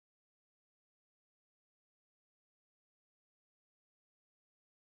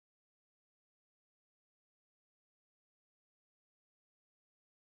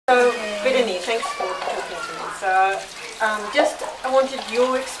So, Brittany, thanks for talking to me. So, I wanted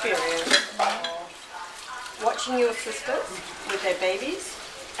your experience of watching your sisters with their babies,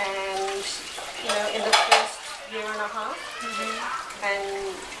 and in the first year and a half,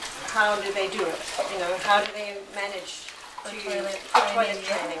 and how do they do it? How do they manage toilet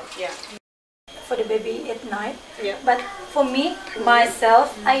training? Yeah. For the baby at night. Yeah. But for me,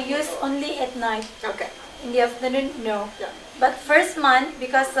 myself, I use only at night. Okay. In the afternoon, no. Yeah. But first month,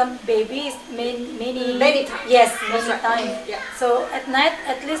 because some babies many times. Yes, That's many right. times. Yeah. So at night,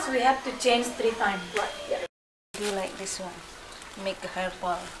 at least we have to change 3 times. Right. Yeah. Do like this one. Make herb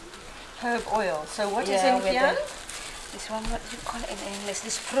oil. So what is in here? This one, what do you call it in English?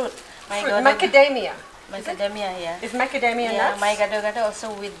 This fruit. Macadamia. Macadamia, yeah. Is macadamia yeah, nuts? my gado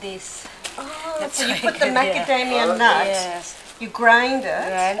also with this. Oh, so you put the macadamia nuts. Yes. You grind it.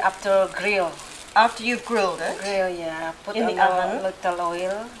 Grind after grill. After you've grilled it. Grill, yeah. Put in the oven. Little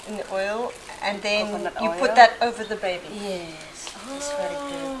oil. In the oil, and then you oil. put that over the baby. Yes. It's very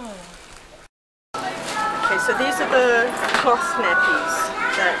good. Okay, so these are the cloth nappies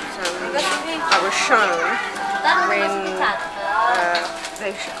that I was shown when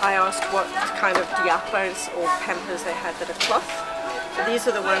I asked what kind of diapers or pampers they had that are cloth. So these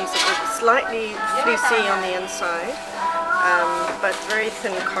are the ones that are slightly fleecy on the inside, but very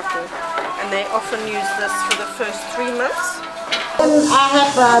thin cotton, and they often use this for the first 3 months. I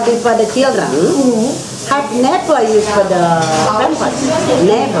have before the children, have never used for the pampers,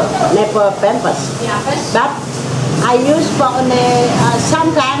 never pampers. But I use for only,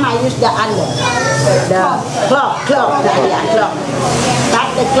 sometimes I use the under, the clock. But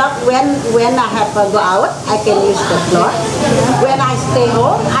the clock, when I have to go out, I can use the clock. When I stay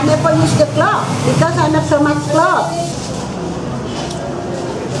home, I never use the clock because I have so much clock.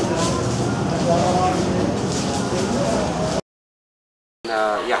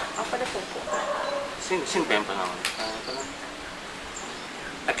 Yeah. Sin pamper.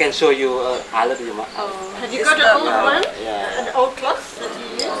 I can show you alat you ma. Have you got an old one? Yeah. An old cloth that you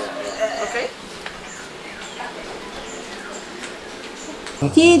use? Okay.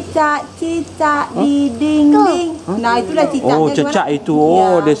 Cicak di dinding. Nah, itulah cicaknya. Oh, cicak itu.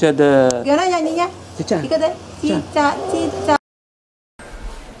 Oh, dia ada. Gimana nyanyinya? Cicak. Cicak.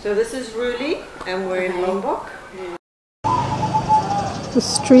 So this is Ruli, and we're in Lombok. The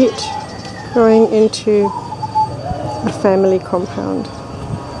street going into a family compound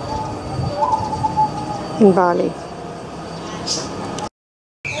in Bali.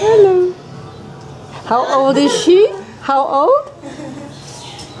 Hello. How old is she? How old?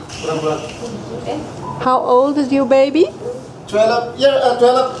 How old is your baby? 12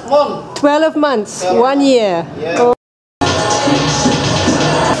 months. 12 months, 1 year. Oh.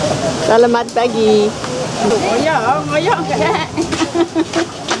 Selamat pagi. Ngoyong ke?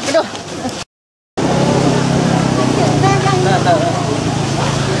 Aduh.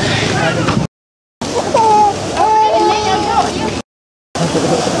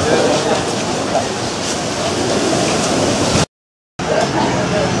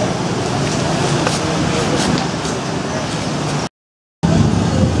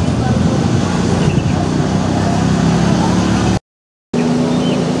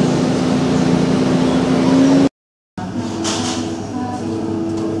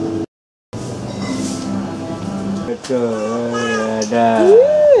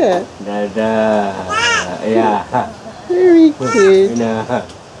 Dadah. Ya. Very cute. Nah.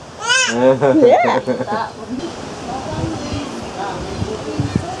 Yeah.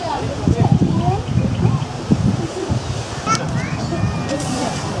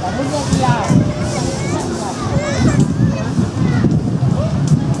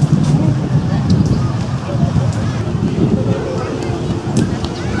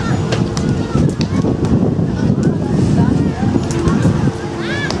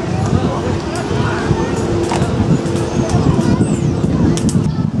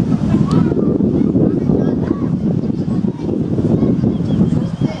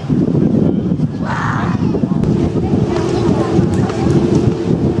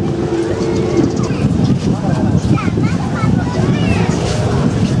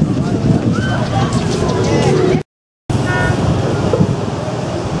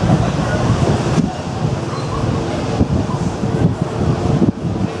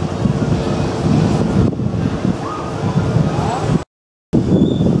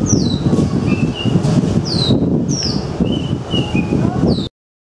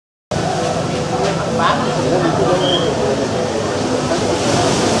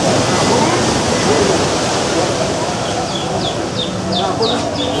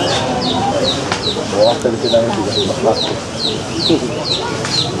 Bawah dari sini juga 15 plastik.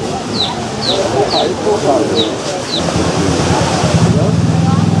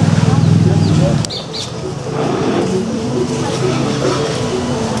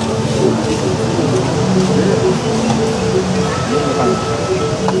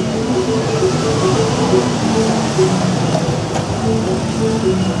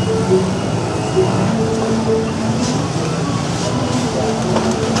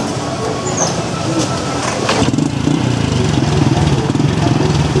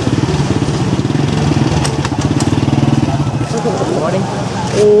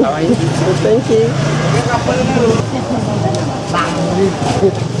 Thank you.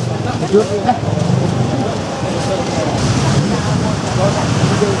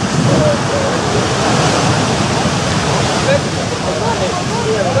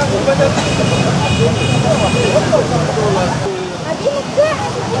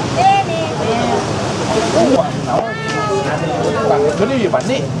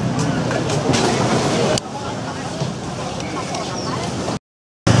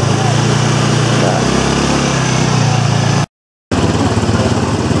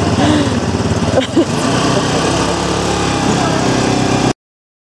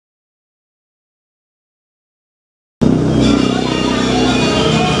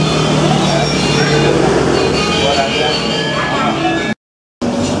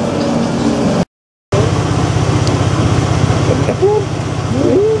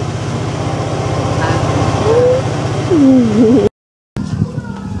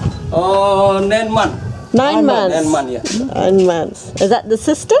 Oh, 9 months. 9 months. 9 months, yeah. 9 months. Is that the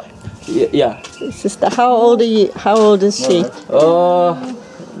sister? Yeah. Sister. How old are you? How old is she?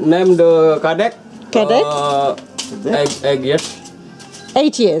 Name the Kadek. Kadek? 8 years.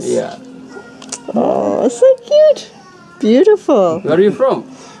 8 years. Yeah. Oh, so cute. Beautiful. Where are you from?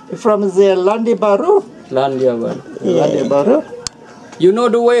 From the Landi Baru. Landia, man. Landi Baru. You know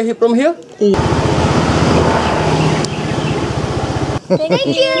the way from here? Thank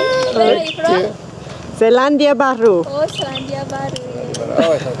you. Where are you from? Selandia Baru. Oh, Selandia Baru.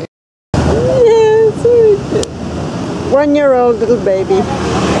 Yeah, so cute. 1-year-old little baby.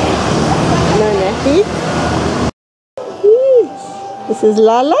 No nappy. Yes. This is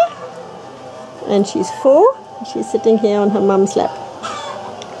Lala. And she's 4. She's sitting here on her mum's lap.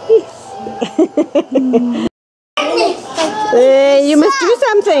 Yes. You must do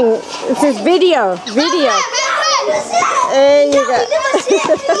something. It says video. Video. There you go.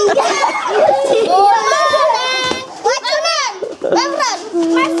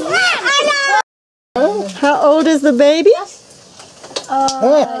 How old is the baby?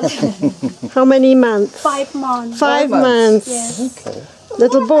 How many months? 5 months. 5 months. Yes.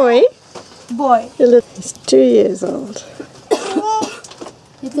 Little boy? Boy. He's 2 years old.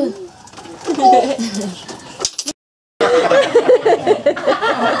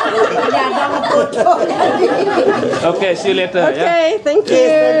 Okay, see you later. Okay, thank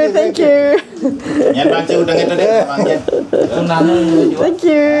you. Thank you. Thank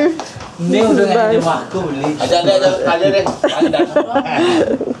you.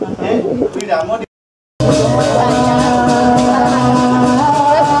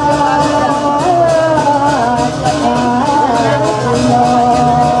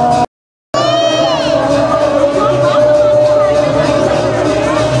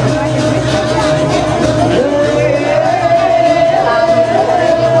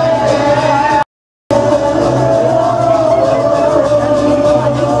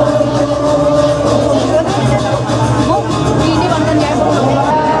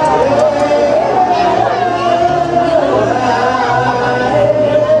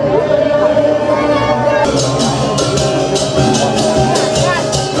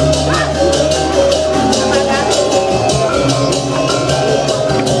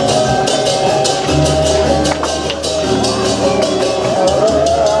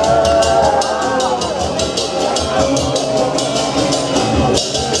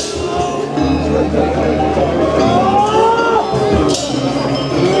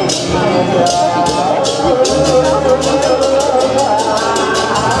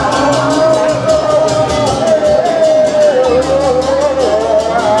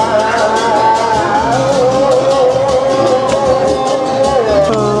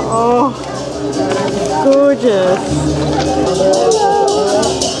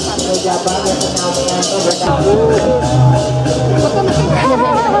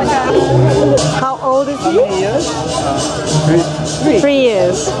 How old is he? 3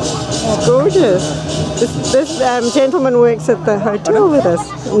 years. Gorgeous. This gentleman works at the hotel with us,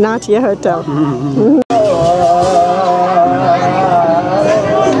 Natia Hotel.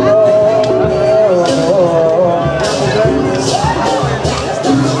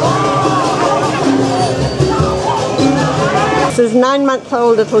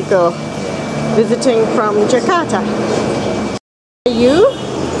 9-month-old little girl visiting from Jakarta. Ayu,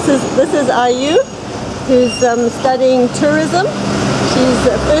 this is Ayu, who's studying tourism. She's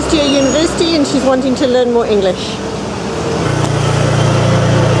at first year university and she's wanting to learn more English.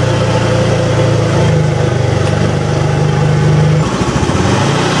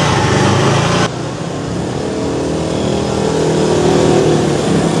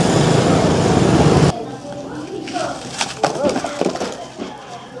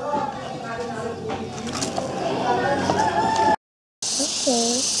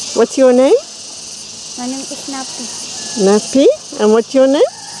 What's your name? My name is Nappy. Nappy. And what's your name?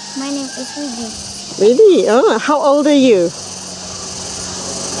 My name is Widi. Really? Oh, how old are you?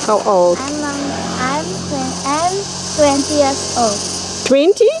 How old? I'm 20 years old.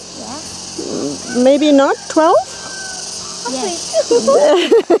 20? Yes. Maybe not 12? Yes.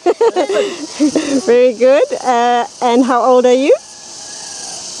 Very good. And how old are you?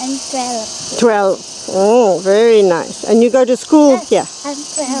 I'm 12. 12. Oh, very nice. And you go to school here? I'm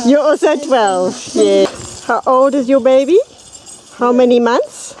 12. You're also 12. Yes. How old is your baby? How many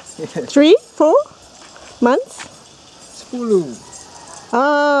months? 3, 4 months? 10.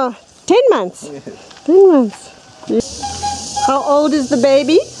 Ah, 10 months. 10 months. Yes. How old is the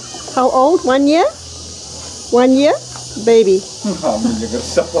baby? How old? 1 year? 1 year? Baby.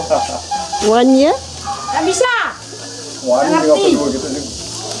 1 year? Tak bisa.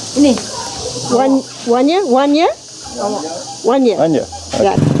 Ini. 1 year? 1 year? 1 year. 1 year.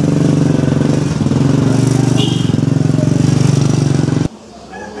 Yeah.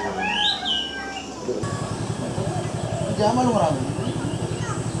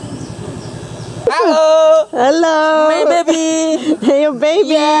 Hello. Hello. My baby. Hey, your baby.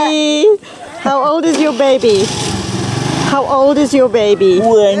 Yeah. How old is your baby? How old is your baby?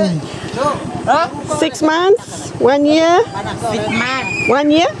 6 months? 1 year? 1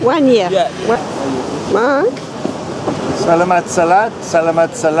 year? 1 year. Yeah. Mark? Salamat salat,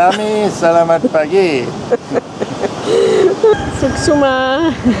 salamat salami, salamat pagi. Suksuma.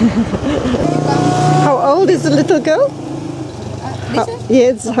 How old is the little girl?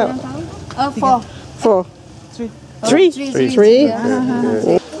 Yes. How? 4. 4. 3. 3.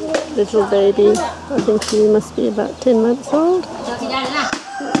 Little baby. I think he must be about 10 months old.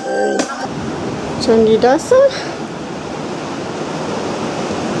 Chandidasa.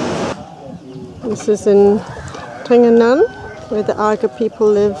 This is in Tenganan, where the Aga people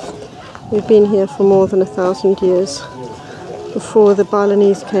live. We've been here for more than 1,000 years, before the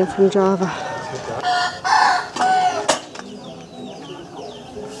Balinese came from Java.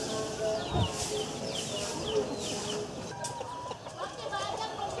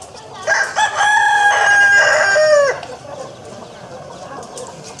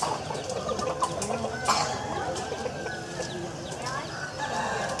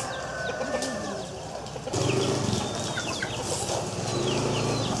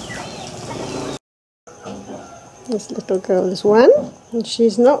 This little girl is 1, and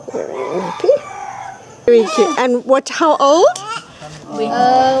she's not wearing a nappy. Very cute. And what? How old? 1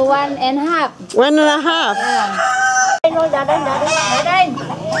 and a half. 1 and a half.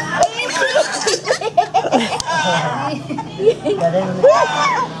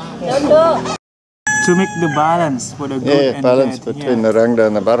 To make the balance for the good Yeah, and balance bad. between the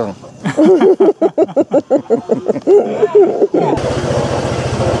rangda and the barang.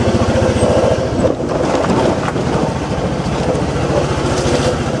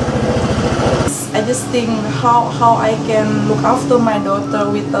 I just think how I can look after my daughter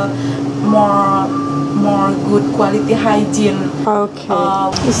with a more good quality hygiene.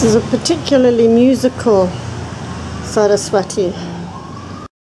 Okay. This is a particularly musical Saraswati.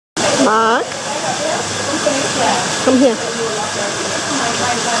 Mark, come here.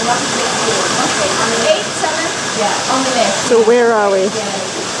 So where are we?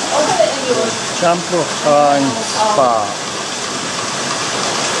 Campuhan Spa.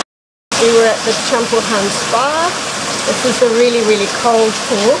 We were at the Campuhan Spa. This is the really, really cold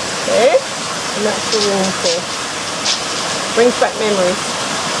pool there. And that's the warm pool. Brings back memories.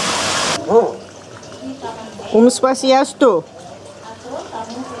 Swastiastu.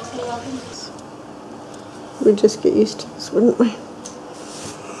 We'd just get used to this, wouldn't we?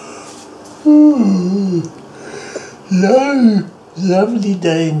 Lovely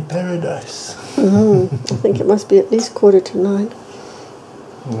day in paradise. I think it must be at least 8:45.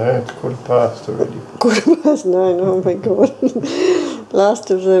 No, it's 15 already. 9:15, oh my god. Last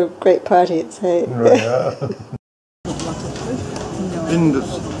of the great party at 8. Right. In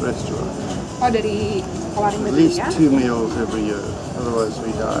this restaurant. Oh, dari keluarin At least 2 meals every year, otherwise we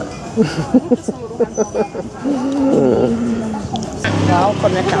die. Wow,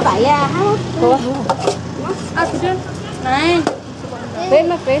 con nó trọng. Vậy à, hả? Này. Bên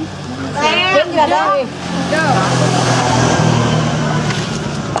mà bên. Bên vào đâu?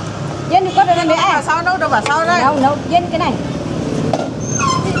 Dân có được đây à? Sao đâu bà sao đây? Đâu, đâu, dân cái này.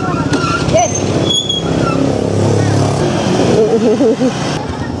 Dân.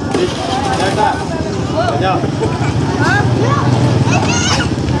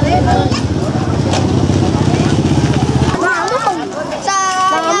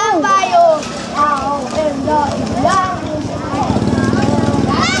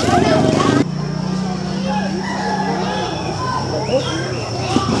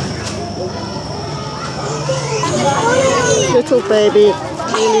 Little baby,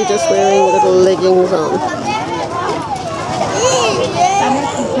 really just wearing little leggings on.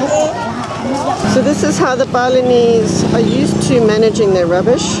 So this is how the Balinese are used to managing their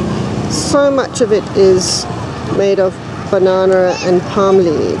rubbish. So much of it is made of banana and palm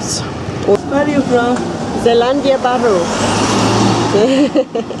leaves. Where are you from? Zealandia Baru.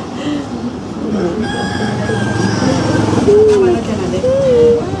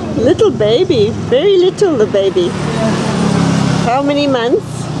 Little baby, very little the baby. How many months?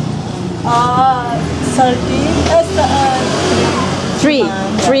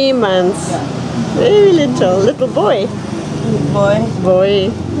 3 months. Very little boy.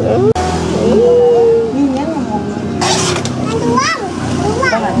 Boy. Oh.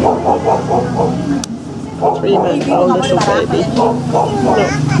 3 month old little baby.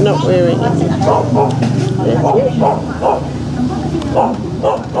 Not wearing it.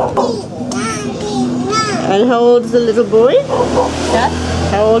 And how old is the little boy? Yeah.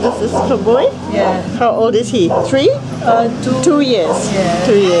 How old is this little boy? Yeah. How old is he? 3? 2 years. Yeah.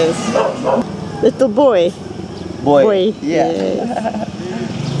 2 years. Little boy. Boy. Yeah.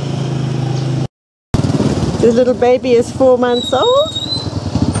 This little baby is 4 months old.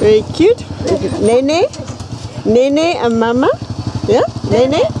 Very cute. Nene. Nene and Mama. Yeah?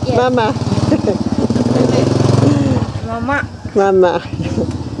 Nene? Yeah. Mama. Mama. Mama.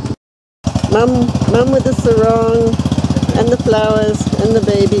 Mum with the sarong and the flowers and the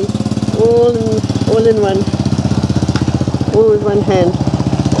baby. All in one. All with one hand.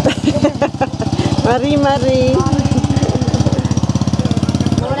 Mari Mari.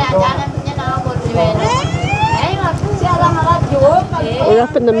 We're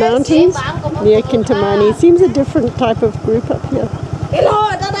up in the mountains near Kintamani. Seems a different type of group up here.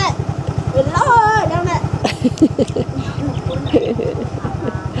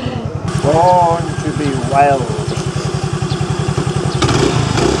 Born to be wild.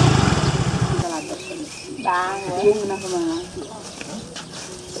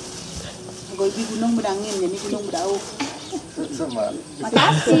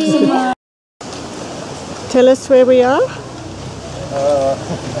 Tell us where we are.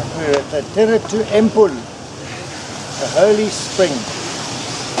 We're at the Teritu Empul, the holy spring.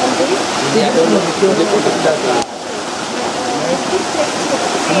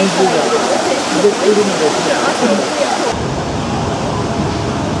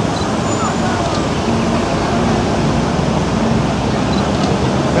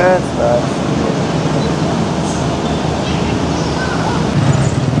 That's nice.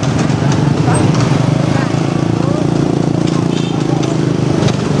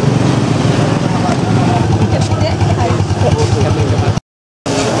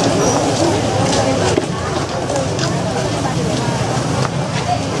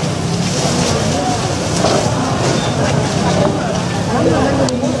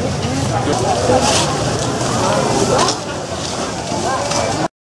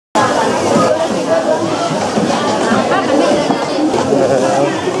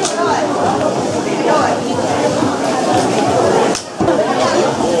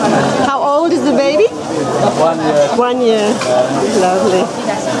 How old is the baby? 1 year. 1 year. Lovely.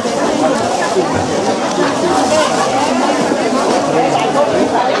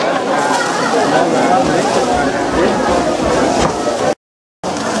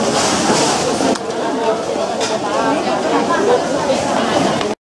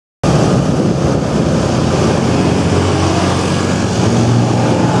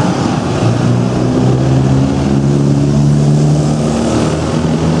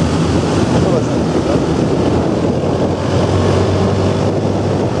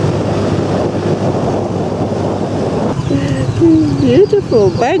 Beautiful,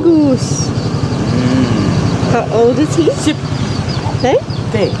 bagus. How old is he? Hey?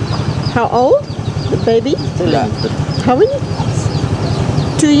 How old? The baby? How many?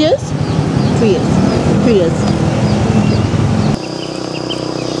 2 years? 2 years. 2 years.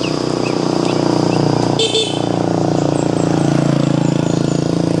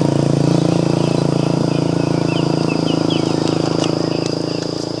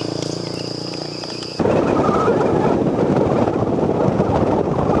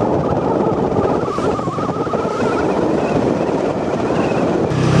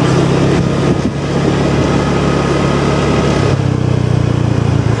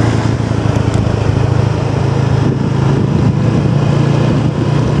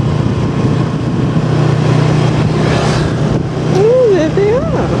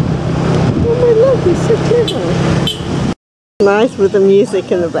 Nice with the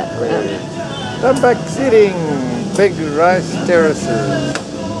music in the background. I'm back sitting big rice terraces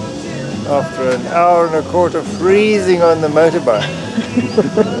after an hour and a quarter freezing on the motorbike.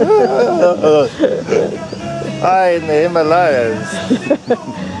 High in the Himalayas.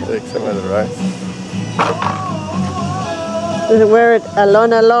 Take some of the rice. We're at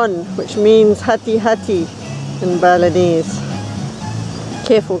Alon Alon, which means hati hati in Balinese.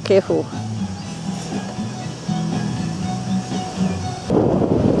 Careful, careful.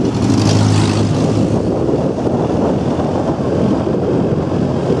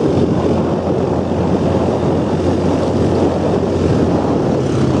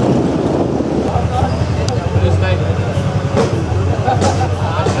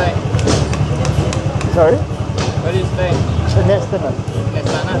 Sorry? Where is staying? Nestana.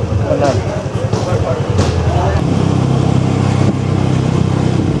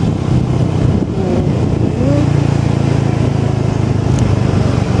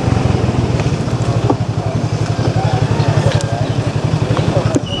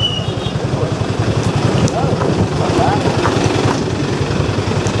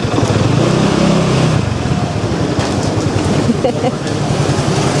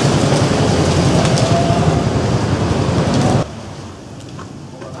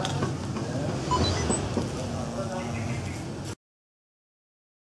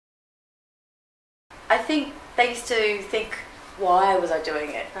 I think they used to think, why was I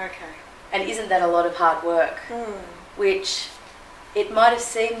doing it? Okay. And isn't that a lot of hard work? Which it might have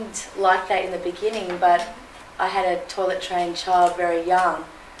seemed like that in the beginning, but I had a toilet trained child very young,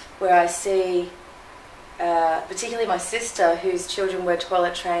 where I see, particularly my sister, whose children were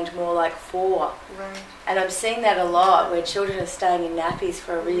toilet trained more like 4. Right. And I'm seeing that a lot, where children are staying in nappies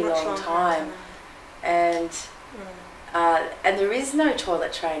for a really long time. And there is no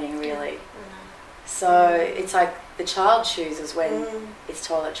toilet training really. So it's like the child chooses when it's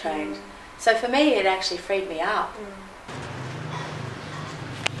toilet trained. So for me, it actually freed me up.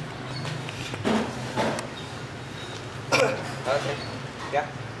 Okay. Yeah.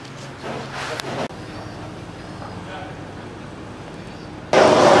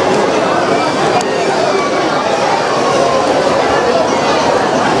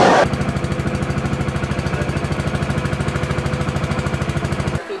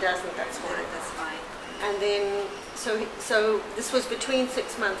 So this was between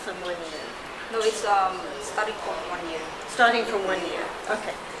 6 months and 1 year? No, it's starting from 1 year. Starting from 1 year,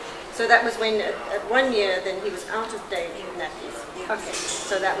 okay. So that was when, at 1 year, then he was out of date with nappies? Yes. Okay,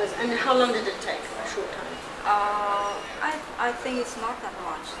 so that was, and how long did it take? A short time? I think it's not that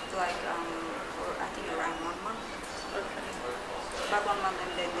much. It's like, I think around 1 month. Okay. About 1 month,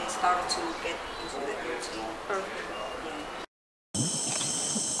 and then they started to get into the routine. Okay.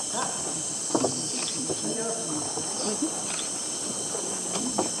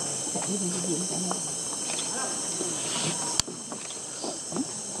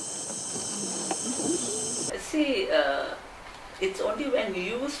 See, it's only when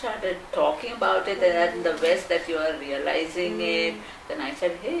you started talking about it and in the West that you are realizing it. Then I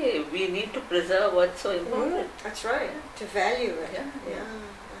said, hey, we need to preserve what's so important. That's right, to value it. Yeah.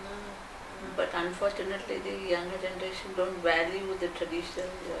 But unfortunately, the younger generation don't value the tradition.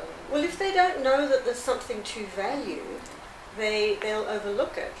 Well, if they don't know that there's something to value, they'll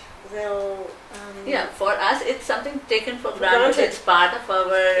overlook it. They'll yeah, for us it's something taken for granted. It's part of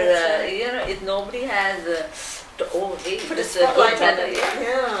our if nobody has put a spotlight on it.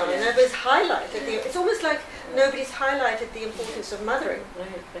 Yeah, nobody's highlighted it's almost like nobody's highlighted the importance of mothering.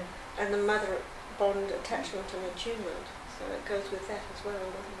 Right. And the mother bond attachment and attunement. So it goes with that as well,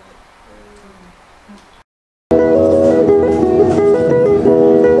 doesn't it?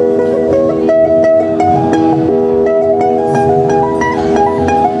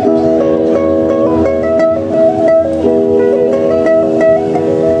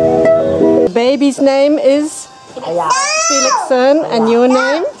 Baby's name is Felixson, and your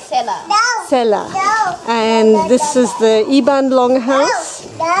name? Sela. And this is the Iban Longhouse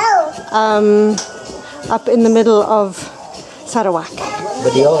up in the middle of Sarawak.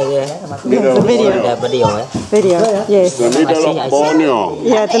 Video, yeah. The video. Yeah, video, eh? Video, yes. The middle of Borneo.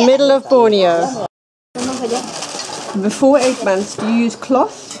 Yeah, the middle of Borneo. Before 8 months, do you use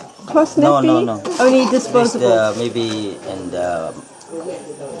cloth? Cloth nappy? No. Only disposable? Maybe and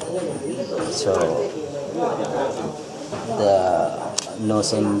so the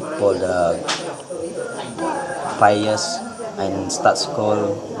nursing for the 5 years and start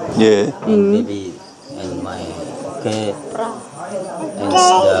school. Yeah. And maybe and my okay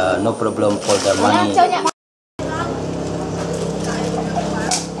and no problem for the money.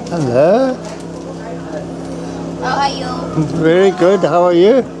 Hello. How are you? Very good. How are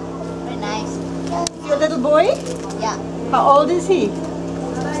you? Very nice. Your little boy? Yeah. How old is he?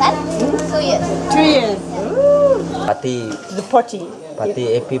 Son? 2 years. 2 years. Party. The potty.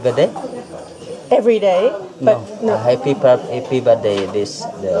 Party happy birthday? Every day, but no. Happy birthday. This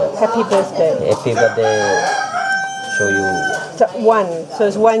the Happy birthday. happy birthday. Show you. So so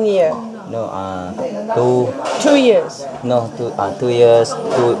it's 1 year. No, 2. 2 years. No, 2 years.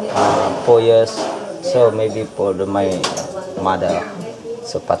 4 years. So maybe for my mother.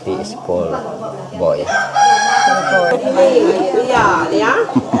 So party is for boy. Yeah.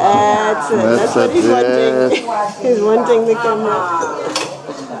 That's what he's wanting. He's wanting the camera.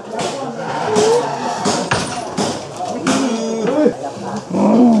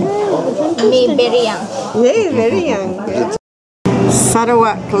 Me very young. Yeah, very young. Yeah.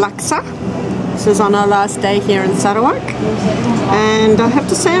 Sarawak Laksa. This is on our last day here in Sarawak. And I have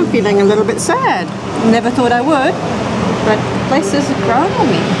to say I'm feeling a little bit sad. Never thought I would, but the place has grown on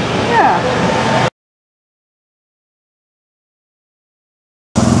me. Yeah.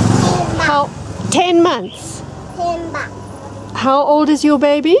 How? 10 months. 10 months. How old is your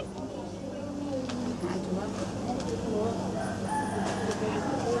baby?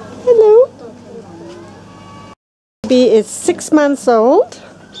 Hello. Baby is 6 months old,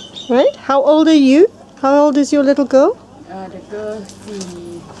 right? How old are you? How old is your little girl? The girl,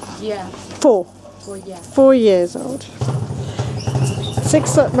 4. 4 years. 4 years old.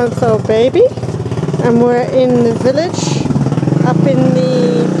 6 month old baby, and we're in the village up in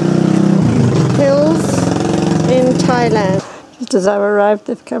the hills in Thailand. Just as I've arrived,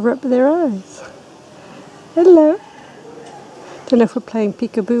 they've covered up their eyes. Hello. Don't know if we're playing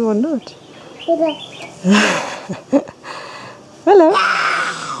peekaboo or not. Hello.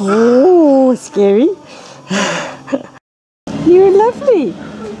 Oh, scary. You're lovely.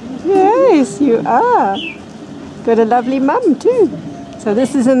 Yes, you are. Got a lovely mum too. So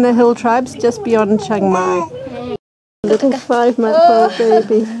this is in the hill tribes just beyond Chiang Mai. Little 5-month-old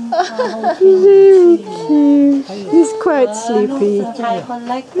baby. Very cute. He's quite sleepy.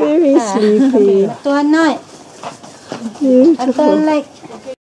 Very sleepy. Beautiful.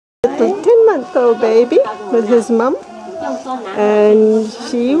 Little 10-month-old baby with his mum. And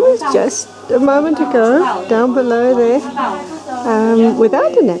she was just a moment ago down below there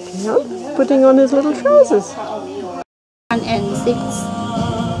without a nappy on, putting on his little trousers. 1 and 6.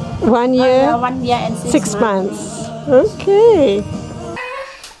 1 year, 1 year and 6 months. Okay.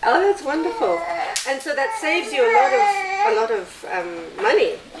 Oh, that's wonderful. And so that saves you a lot of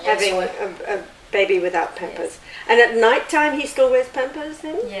money having a baby without Pampers. And at night time he still wears Pampers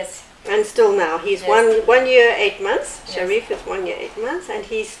then? Yes. And still now. He's 1 year, 8 months. Yes. Sharif is 1 year, 8 months, and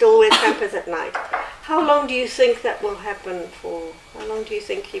he still wears Pampers at night. How long do you think that will happen for? How long do you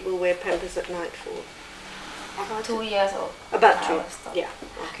think he will wear Pampers at night for? About 2 years old. About 2, yeah.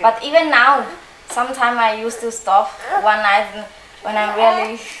 Okay. But even now, sometimes I used to stop one night when I'm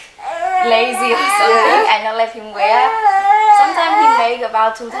really lazy or something, and I let him wear. Sometimes he make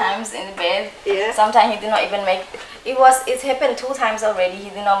about 2 times in the bed. Yeah. Sometimes he did not even make. It happened 2 times already. He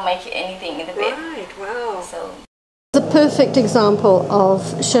did not make anything in the bed. Right. Wow. So. The perfect example of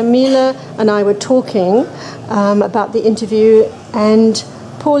Shamila and I were talking about the interview, and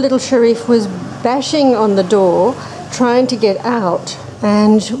poor little Sharif was bashing on the door trying to get out,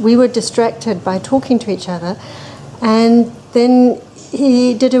 and we were distracted by talking to each other, and then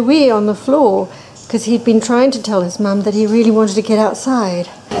he did a wee on the floor because he'd been trying to tell his mum that he really wanted to get outside.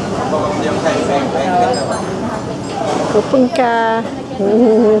 Kopunka.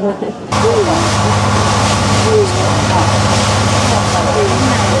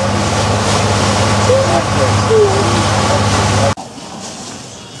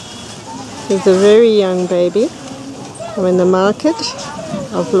 He's a very young baby. I'm in the market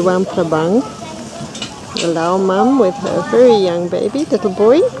of Luang Prabang. The Lao mum with her very young baby, little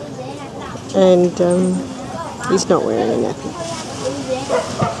boy, and he's not wearing a nappy.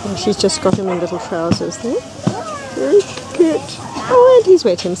 And she's just got him in little trousers there. Very cute. Oh, and he's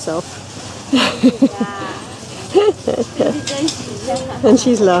wet himself. And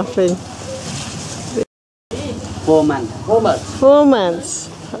she's laughing. 4 months. 4 months. 4 months.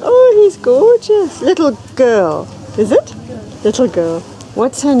 Oh, he's gorgeous. Little girl, is it? Little girl.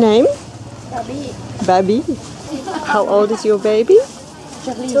 What's her name? Baby. Baby. How old is your baby?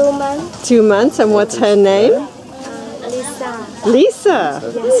 2 months. 2 months. And what's her name? Lisa. Lisa.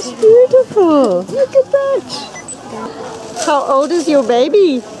 That's beautiful. Look at that. How old is your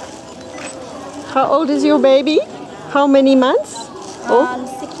baby? How old is your baby? How many months?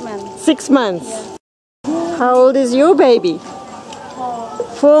 6 months. 6 months. How old is your baby?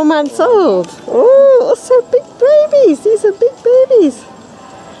 4 months old. Oh, also big babies. These are big babies.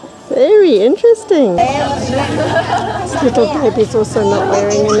 Very interesting. This little baby's also not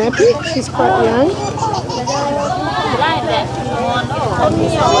wearing a nappy. She's quite young.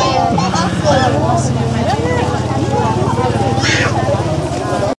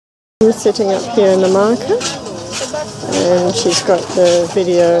 I'm sitting up here in the marker, and she's got the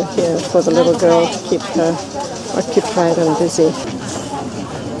video here for the little girl to keep her occupied and busy.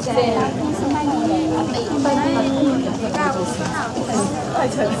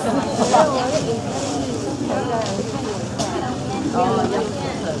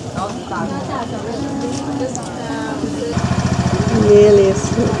 Nearly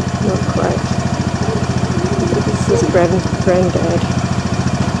asleep, not quite. This is granddad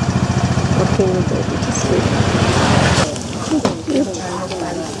rocking the baby to sleep.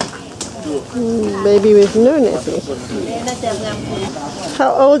 Baby with no nappy.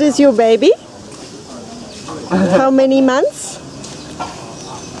 How old is your baby? How many months?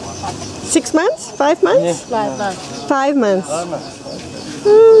 6 months? 5 months? 5 months. 5 months.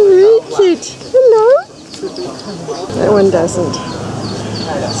 Oh, very cute. Hello. That one doesn't.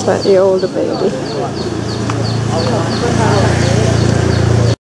 Slightly older baby.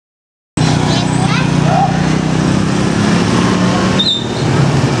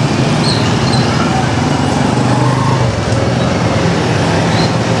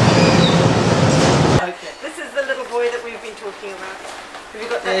 This is the little boy that we've been talking about. Have you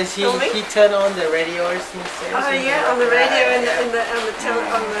got that filming? He turned on the radio or something. Oh yeah, on the radio on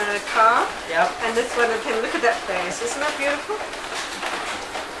the car. Yep. And this one of him. Look at that face. Isn't that beautiful?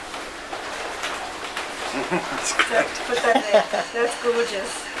 That's great. Put that there. That's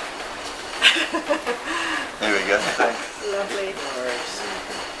gorgeous. There we go. Thanks. Lovely.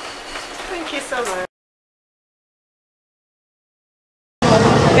 Thank you so much.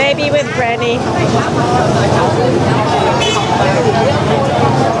 Baby with Granny.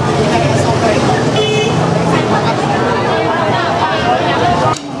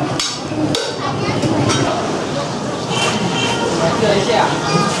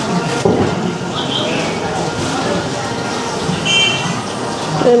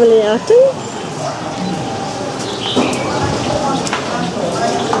 Family outing.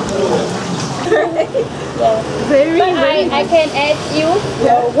 Very I can ask you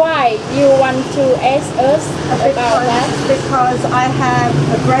why you want to ask us about that. Because I have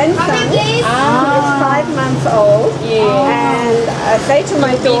a grandson who is 5 months old, and I say to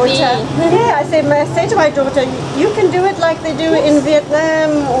my daughter, I say to my daughter, you can do it like they do in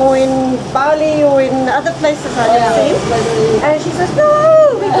Vietnam or in Bali or in other places I have seen. And she says, no,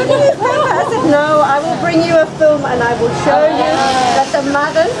 we're going to use paper. I said, no, I will bring you a film and I will show you that the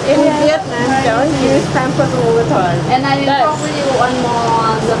mothers in Vietnam don't use pampers all the time. And I will probably you one more.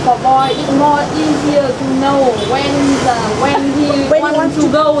 For boy, it's more easier to know when he wants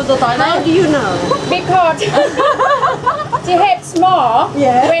to go to the toilet. How do you know? Because the head small.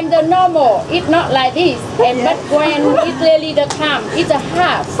 When the normal, it's not like this. And but when it's really the calm, it's a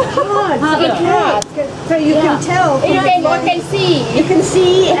half. It's hard. So you can tell. You can see. You can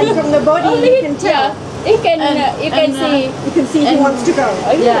see, and from the body you can tell. You can see. You can see he wants to go.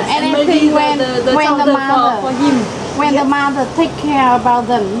 And I think when the mother for him. When the mother take care about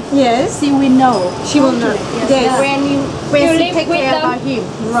them, she will know. She will know. Yes. When she take care about him.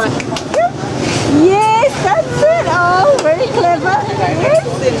 Right. Yes, that's it. Oh, very clever. Yes.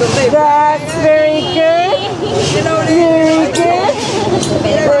 That's very good. Very good.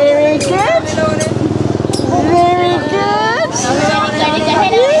 Very good. Very good.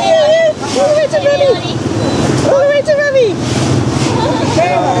 All the way to Mommy. All the way to Mommy.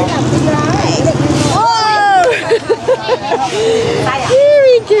 Oh!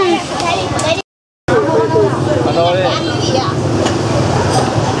 Very good.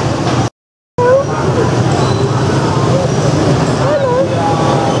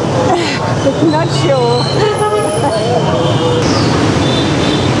 Not sure.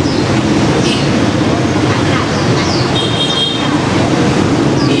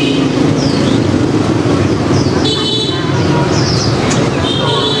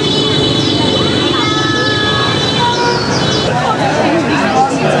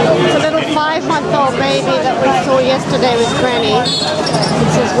 It's a little 5-month-old baby that we saw yesterday with Granny.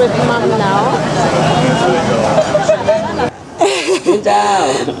 This is with Mum now.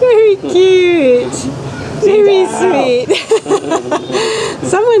 Very cute. Very sweet.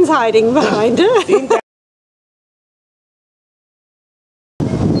 Someone's hiding behind her.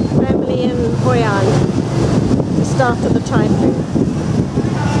 Family in Hoi An, just after the typhoon.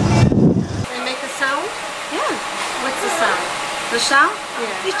 They make a sound? Yeah. What's the sound? The sound?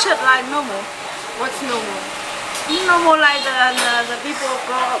 Yeah. It's just like normal. What's normal? Normal like the people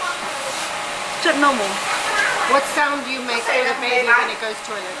grow up. Just normal. What sound do you make for the baby when it goes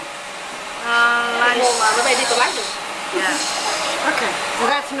toilet? Like Yeah. Okay. So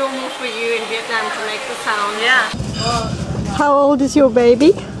that's normal for you in Vietnam to make the sound. Yeah. How old is your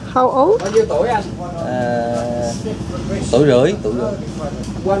baby? How old? Bao nhiêu tuổi anh? Tuổi rưỡi.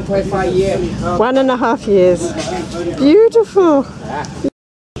 1.5 years. 1.5 years. Beautiful.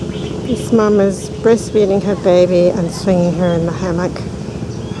 This mum is breastfeeding her baby and swinging her in the hammock.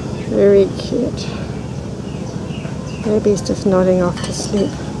 Very cute. Baby's just nodding off to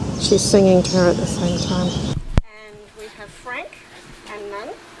sleep. She's singing to her at the same time. And we have Frank and Nan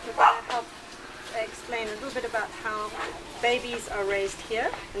who are going to help explain a little bit about how babies are raised here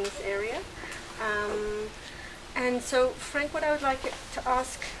in this area. And so, Frank, what I would like to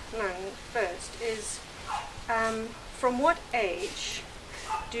ask Nan first is, from what age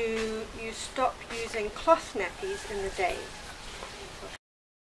do you stop using cloth nappies in the day?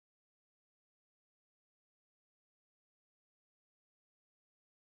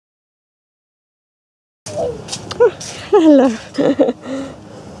 Hello.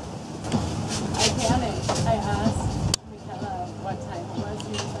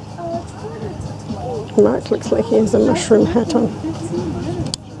 Mark looks like he has a mushroom hat on.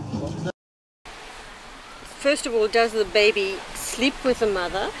 First of all, does the baby sleep with the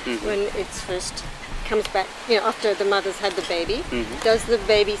mother when it's first comes back, you know, after the mother's had the baby? Does the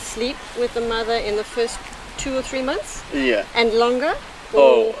baby sleep with the mother in the first 2 or 3 months? Yeah. And longer?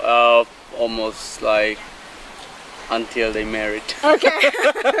 Oh, almost like until they married. Okay.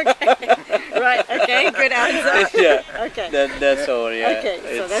 Okay. Right. Okay. Good answer. Yeah. Okay. That's all. Yeah. Okay.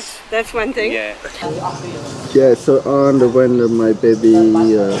 So that's one thing. Yeah. Yeah, so on when my baby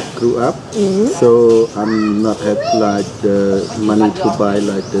grew up, so I'm not have like the money to buy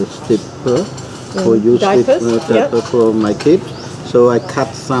like the slipper or use diaper for my kids. So I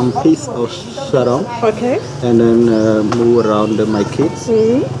cut some piece of sarong, and then move around my kids.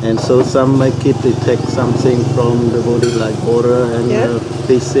 And so some my kids they take something from the body like water and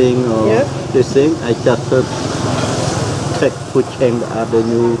teasing or this thing. I just take put and add the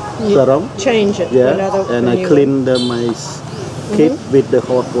new sarong. Change it. Yeah, and I clean my kit with the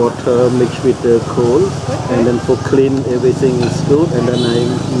hot water mixed with the cold, and then for clean everything is good, and then I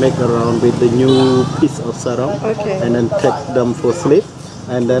make around with the new piece of sarong, and then take them for sleep,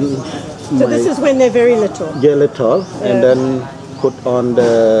 and then So this is when they're very little? Yeah, little, and then put on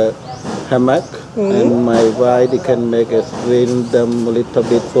the hammock, and my wife they can make us clean them a little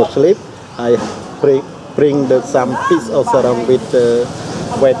bit for sleep. I bring some piece of sarong with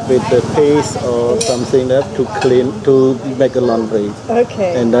wet with the paste or something that to clean to make a laundry.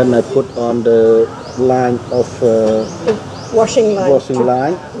 And then I put on the line of washing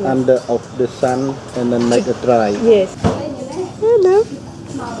line under of the sun, and then make it dry. Yes. Hello.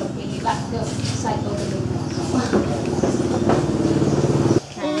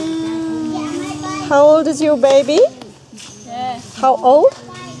 How old is your baby? How old?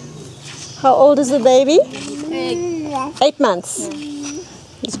 How old is the baby? 8 months.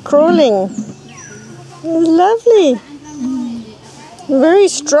 It's crawling. Lovely. Very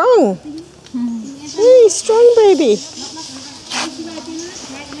strong. Very strong baby.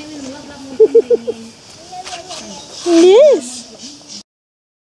 Yes.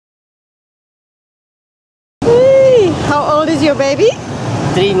 Hey, how old is your baby?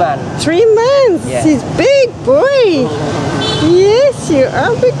 3 months. 3 months. Yeah. He's big boy. Yes, you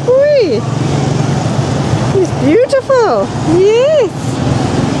are big boy. He's beautiful. Yes.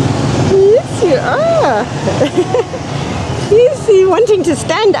 Yes, you are. He's wanting to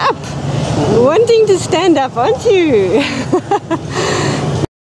stand up. Wanting to stand up, aren't you?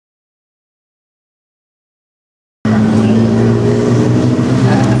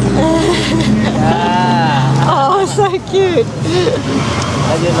 Oh, so cute.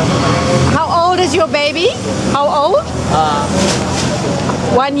 How old is your baby? How old?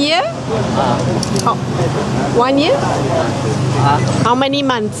 1 year? 1 year? How many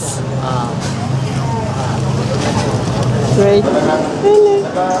months? Great. Hello.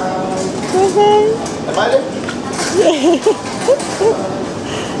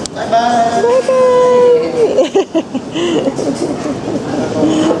 Bye-bye.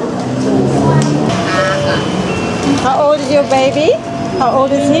 How old is your baby? How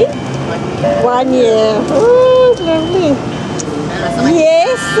old is he? 1 year. Oh, lovely.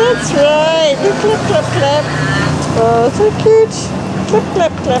 Yes, that's right. Clap, clap, clap. Oh, so cute. Clap,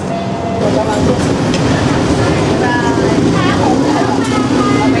 clap, clap.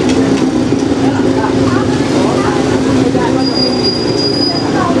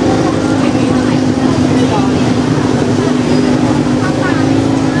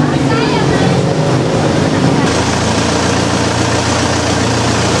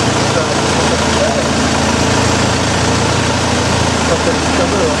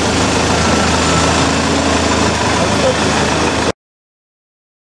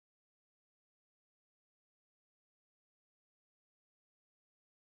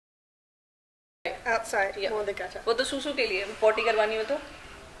 outside, more the gutter. वो तो सूसू के लिए पोटी करवानी हो तो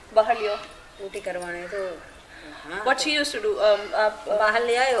बाहर लियो पोटी करवाने तो What she used to do आप बाहर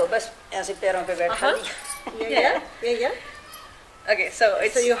ले आए हो बस ऐसे पैरों पे बैठा Yeah. Okay, so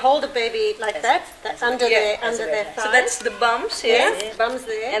you hold the baby like that. That's under their thighs. So that's the bums here. Yes, bums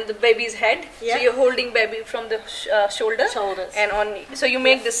there. And the baby's head. Yeah. So you're holding baby from the shoulders. And on. So you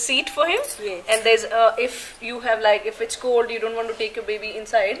make the seat for him. Yes. And there's if you have like if it's cold, you don't want to take your baby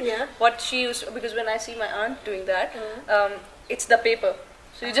inside. Yeah. What she used because when I see my aunt doing that, it's the paper.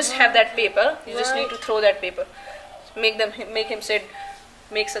 So you just have that paper. You just need to throw that paper. Make him sit.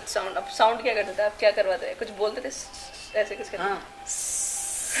 Make such sound. अब sound क्या करते थे? आप क्या करवाते हैं? कुछ बोलते थे? ऐसे कुछ करते?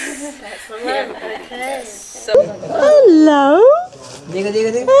 Hello.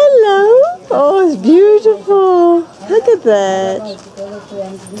 Hello. Oh, it's beautiful. Look at that.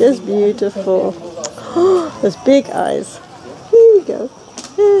 Just beautiful. Oh, those big eyes. Here you go.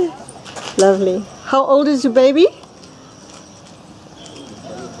 Lovely. How old is your baby?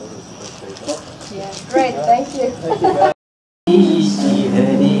 Great, thank you.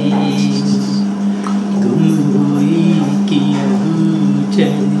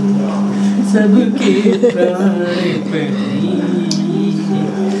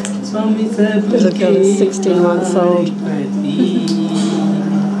 Look at it, 16 months old.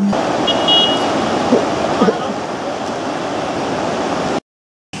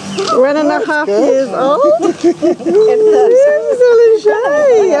 1.5 years old. It's so shy.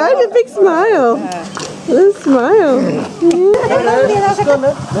 I had a big smile. Little smile.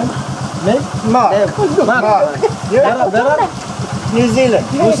 New Zealand.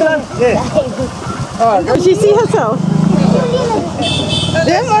 New Zealand? Yeah. Does she see herself?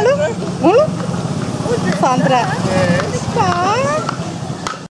 Sandra.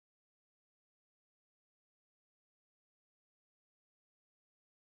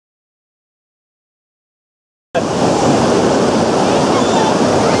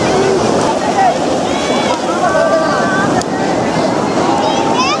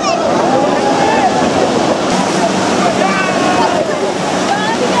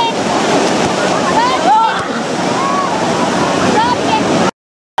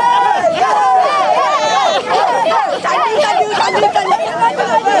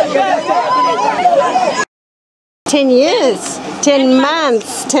 Years, 10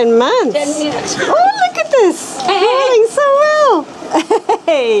 months, 10 months. 10 years. Oh, look at this. Doing so well.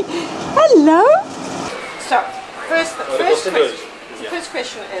 Hey, hello. So, first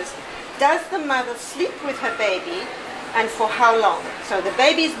question is, does the mother sleep with her baby and for how long? So the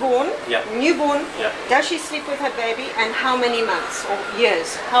baby is born, newborn, does she sleep with her baby and how many months or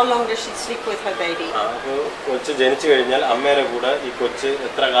years? How long does she sleep with her baby? കൊച്ച് ജനിച്ചു കഴിഞ്ഞാൽ അമ്മയുടെ കൂടെ ഈ കൊച്ച്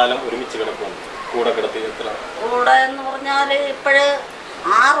എത്ര കാലം ഒരുമിച്ച് കിടക്കും? കൂടെ എന്ന് പറഞ്ഞാൽ ഇപ്പോഴ്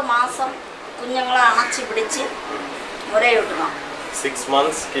 6 മാസം കുഞ്ഞുങ്ങളെ അണച്ചു പിടിച്ച് ഒരേ ഇടണം. 6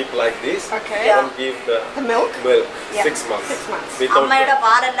 months keep like this and give the milk. 6 months. 6 months. അമ്മയുടെ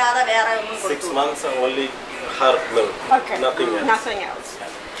പാലല്ലാതെ വേറെ ഒന്നും 6 months only her milk. Nothing else.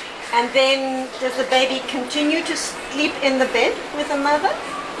 And then does the baby continue to sleep in the bed with the mother?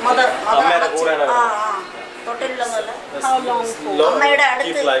 അമ്മയുടെ കൂടെയാണ്. How long for?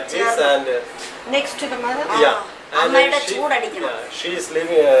 Keep like this and next to the mother? And she is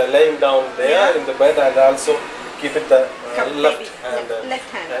laying down there in the bed and also keep it the left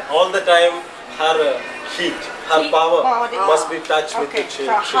hand. All the time her heat, her power must be touched with the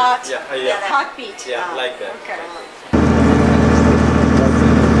heart, heartbeat. Like that. Okay.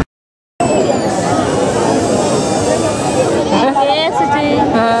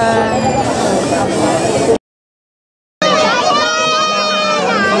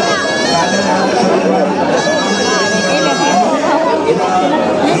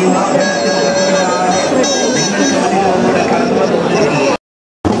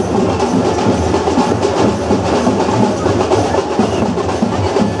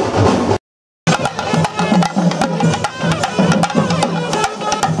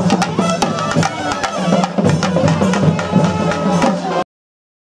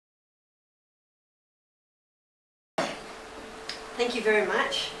 Thank you very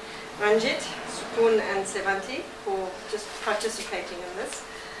much, Ranjit, Sukun and Sevanti, for just participating in this.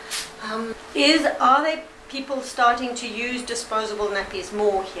 Are there people starting to use disposable nappies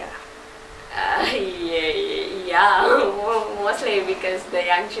more here? Yeah, mostly because the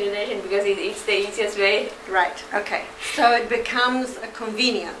young generation, because it's the easiest way. Right, okay. So it becomes a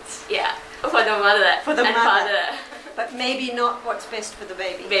convenience. Yeah, for the mother for the and mother. father. But maybe not what's best for the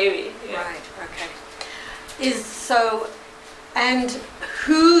baby. Baby, yeah. Right, okay. And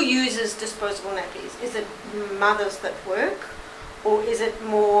who uses disposable nappies? Is it mothers that work Or is it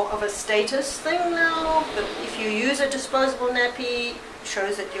more of a status thing now? That if you use a disposable nappy, it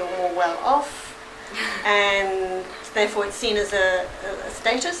shows that you're more well off, and therefore it's seen as a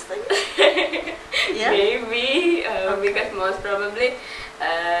status thing? Yeah? Maybe, because most probably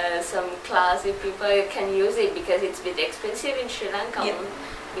some classy people can use it because it's a bit expensive in Sri Lanka. Yep.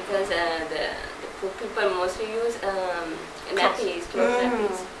 Because the poor people mostly use nappies, cloth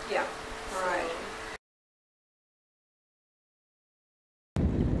nappies. Yeah, right.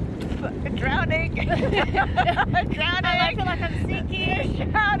 Drowning! Drowning! I feel like I'm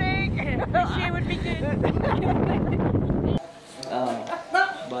sinking! Drowning! She would be good!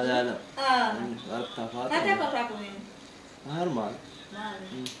 Banana.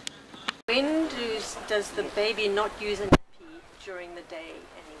 When does the baby not use a nappy during the day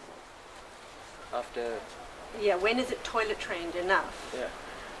anymore? After. Yeah, when is it toilet trained enough? Yeah.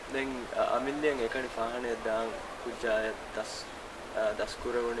 Then Amindian ekani fahane dang kujaya das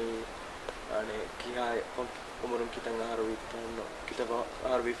kurawani ane kihai umurum kita ngaharu itano kita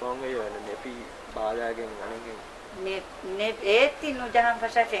haru fonga yo nepi baadagen anenge ne eti no jahan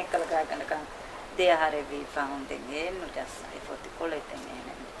fasa fenkal ga kan de hare vi founding no jas ifoti kolete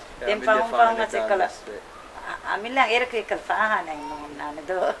ne den found sekala amilla erke kal fahana no nane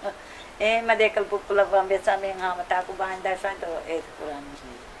do ma dekal pupula bambe samen ha mata ku banda sa do et kuran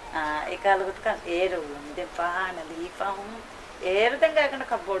ekalut kan eru den fahana li found den ga kan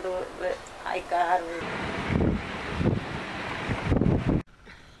kabodo ai karu